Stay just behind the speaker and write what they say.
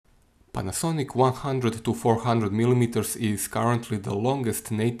Panasonic 100 to 400mm is currently the longest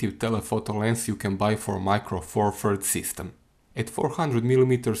native telephoto lens you can buy for micro four thirds system. At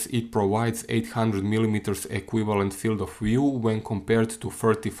 400mm it provides 800mm equivalent field of view when compared to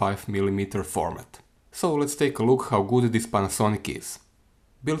 35mm format. So let's take a look how good this Panasonic is.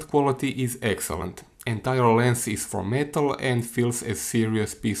 Build quality is excellent. Entire lens is from metal and feels a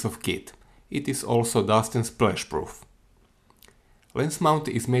serious piece of kit. It is also dust and splash proof. Lens mount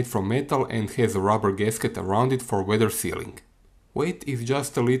is made from metal and has a rubber gasket around it for weather sealing. Weight is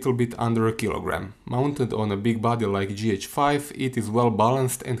just a little bit under a kilogram. Mounted on a big body like GH5, it is well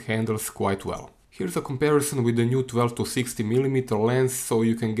balanced and handles quite well. Here's a comparison with the new 12 to 60mm lens so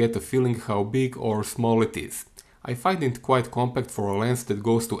you can get a feeling how big or small it is. I find it quite compact for a lens that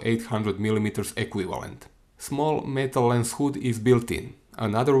goes to 800mm equivalent. Small metal lens hood is built in.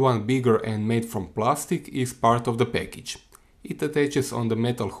 Another one bigger and made from plastic is part of the package. It attaches on the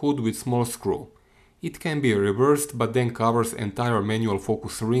metal hood with small screw. It can be reversed but then covers entire manual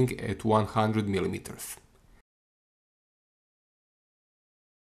focus ring at 100mm.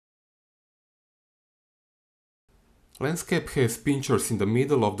 Lens cap has pinchers in the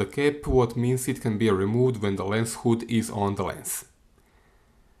middle of the cap, what means it can be removed when the lens hood is on the lens.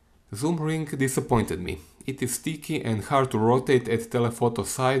 Zoom ring disappointed me. It is sticky and hard to rotate at telephoto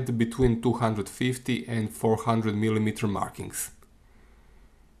side between 250 and 400mm markings.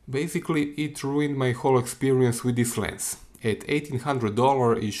 Basically, it ruined my whole experience with this lens. At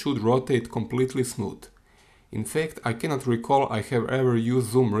 $1800 it should rotate completely smooth. In fact, I cannot recall I have ever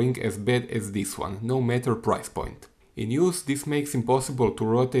used zoom ring as bad as this one, no matter price point. In use, this makes impossible to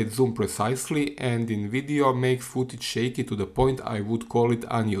rotate zoom precisely, and in video makes footage shaky to the point I would call it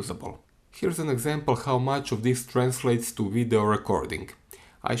unusable. Here's an example how much of this translates to video recording.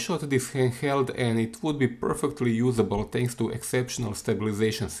 I shot this handheld and it would be perfectly usable thanks to exceptional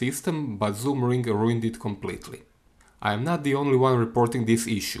stabilization system, but zoom ring ruined it completely. I am not the only one reporting this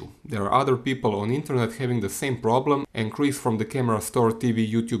issue. There are other people on internet having the same problem, and Chris from the Camera Store TV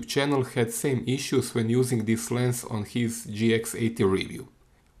YouTube channel had same issues when using this lens on his GX80 review.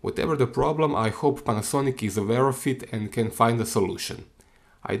 Whatever the problem, I hope Panasonic is aware of it and can find a solution.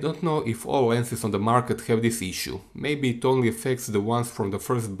 I don't know if all lenses on the market have this issue. Maybe it only affects the ones from the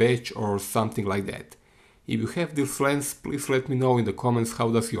first batch or something like that. If you have this lens, please let me know in the comments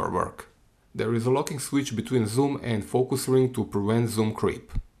how does your work. There is a locking switch between zoom and focus ring to prevent zoom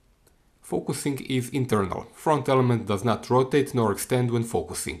creep. Focusing is internal. Front element does not rotate nor extend when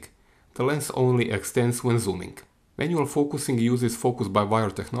focusing. The lens only extends when zooming. Manual focusing uses focus by wire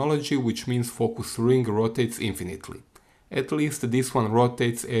technology, which means focus ring rotates infinitely. At least this one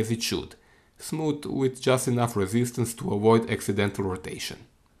rotates as it should, smooth with just enough resistance to avoid accidental rotation.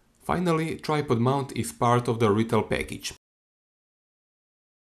 Finally, tripod mount is part of the retail package.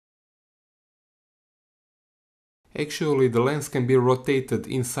 Actually, the lens can be rotated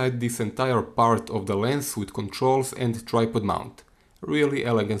inside this entire part of the lens with controls and tripod mount. Really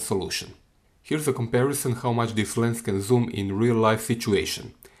elegant solution. Here's a comparison how much this lens can zoom in real life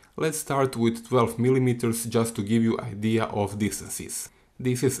situation. Let's start with 12mm just to give you idea of distances.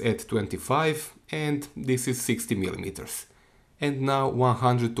 This is at 25 and this is 60mm. And now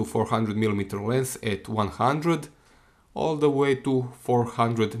 100 to 400mm lens at 100 all the way to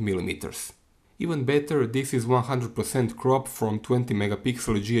 400mm. Even better, this is 100% crop from 20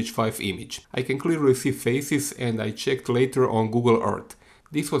 megapixel GH5 image. I can clearly see faces and I checked later on Google Earth.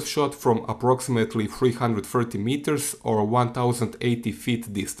 This was shot from approximately 330 meters or 1080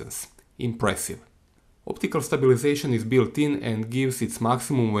 feet distance. Impressive. Optical stabilization is built in and gives its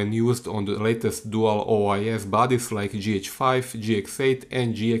maximum when used on the latest dual OIS bodies like GH5, GX8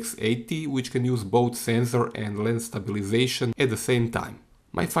 and GX80, which can use both sensor and lens stabilization at the same time.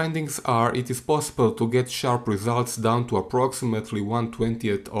 My findings are it is possible to get sharp results down to approximately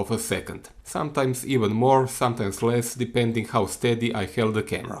 1/20th of a second. Sometimes even more, sometimes less, depending how steady I held the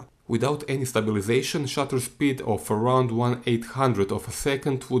camera. Without any stabilization, shutter speed of around 1/800th of a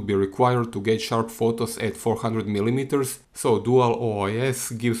second would be required to get sharp photos at 400mm, so dual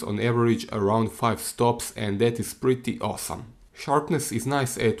OIS gives on average around 5 stops, and that is pretty awesome. Sharpness is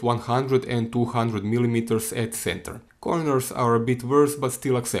nice at 100 and 200mm at center. Corners are a bit worse but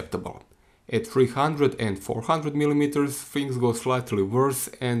still acceptable. At 300 and 400mm things go slightly worse,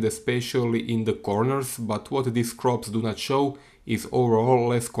 and especially in the corners, but what these crops do not show is overall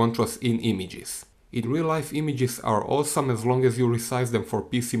less contrast in images. In real life, images are awesome as long as you resize them for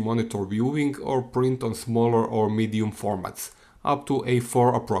PC monitor viewing or print on smaller or medium formats, up to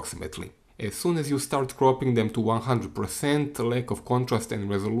A4 approximately. As soon as you start cropping them to 100%, lack of contrast and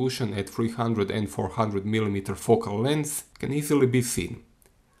resolution at 300 and 400mm focal lengths can easily be seen.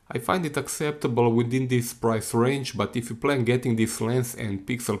 I find it acceptable within this price range, but if you plan getting this lens and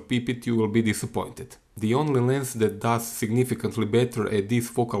pixel peep it, you will be disappointed. The only lens that does significantly better at this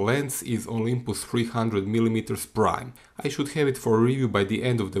focal length is Olympus 300mm prime. I should have it for review by the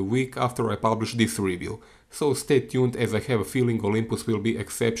end of the week after I publish this review, so stay tuned as I have a feeling Olympus will be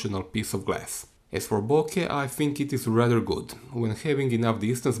exceptional piece of glass. As for bokeh, I think it is rather good. When having enough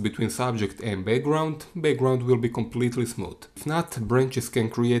distance between subject and background will be completely smooth. If not, branches can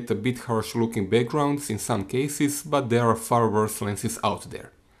create a bit harsh looking backgrounds in some cases, but there are far worse lenses out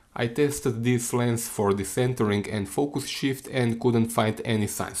there. I tested this lens for decentering and focus shift and couldn't find any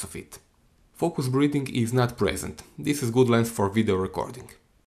signs of it. Focus breathing is not present. This is good lens for video recording.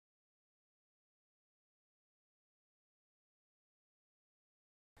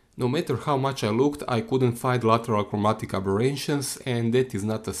 No matter how much I looked, I couldn't find lateral chromatic aberrations, and that is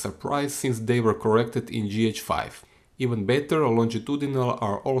not a surprise since they were corrected in GH5. Even better, longitudinal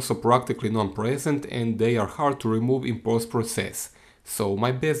are also practically non-present and they are hard to remove in post-process, so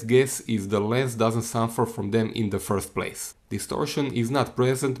my best guess is the lens doesn't suffer from them in the first place. Distortion is not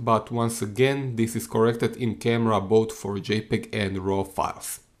present, but once again this is corrected in camera both for JPEG and RAW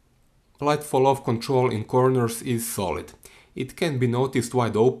files. Light fall-off control in corners is solid. It can be noticed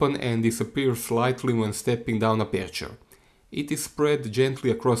wide open and disappears slightly when stepping down aperture. It is spread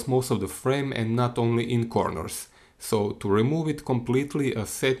gently across most of the frame and not only in corners, so to remove it completely a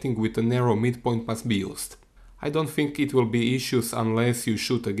setting with a narrow midpoint must be used. I don't think it will be issues unless you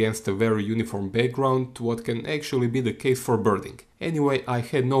shoot against a very uniform background, what can actually be the case for birding. Anyway, I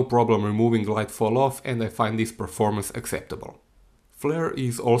had no problem removing light fall off and I find this performance acceptable. Flare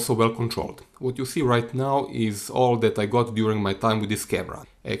is also well controlled. What you see right now is all that I got during my time with this camera.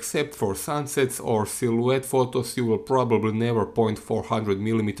 Except for sunsets or silhouette photos, you will probably never point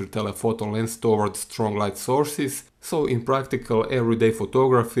 400mm telephoto lens towards strong light sources, so in practical everyday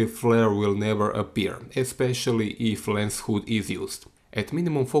photography flare will never appear, especially if lens hood is used. At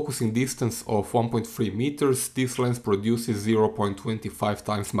minimum focusing distance of 1.3 meters, this lens produces 0.25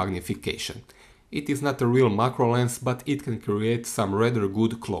 times magnification. It is not a real macro lens, but it can create some rather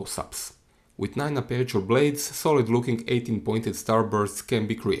good close-ups. With 9 aperture blades, solid-looking 18-pointed starbursts can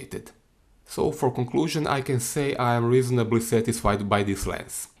be created. So for conclusion, I can say I am reasonably satisfied by this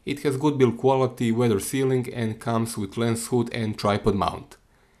lens. It has good build quality, weather sealing and comes with lens hood and tripod mount.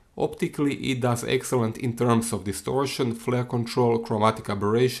 Optically it does excellent in terms of distortion, flare control, chromatic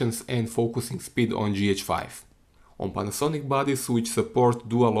aberrations and focusing speed on GH5. On Panasonic bodies which support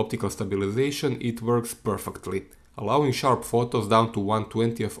dual optical stabilization it works perfectly, allowing sharp photos down to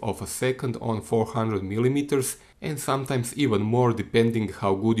 1/20th of a second on 400mm and sometimes even more depending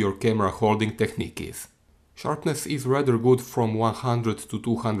how good your camera holding technique is. Sharpness is rather good from 100 to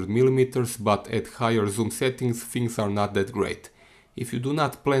 200mm, but at higher zoom settings things are not that great. If you do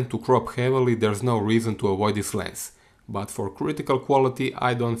not plan to crop heavily, there's no reason to avoid this lens, but for critical quality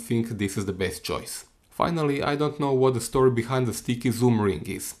I don't think this is the best choice. Finally, I don't know what the story behind the sticky zoom ring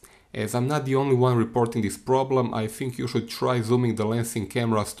is. As I'm not the only one reporting this problem, I think you should try zooming the lens in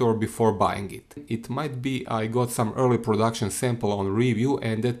camera store before buying it. It might be I got some early production sample on review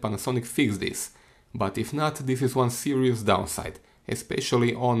and that Panasonic fixed this, but if not, this is one serious downside,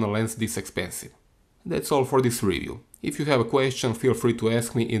 especially on a lens this expensive. That's all for this review. If you have a question, feel free to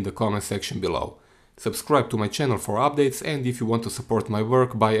ask me in the comment section below. Subscribe to my channel for updates, and if you want to support my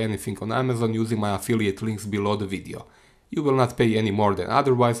work, buy anything on Amazon using my affiliate links below the video. You will not pay any more than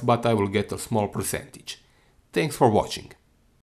otherwise, but I will get a small percentage. Thanks for watching.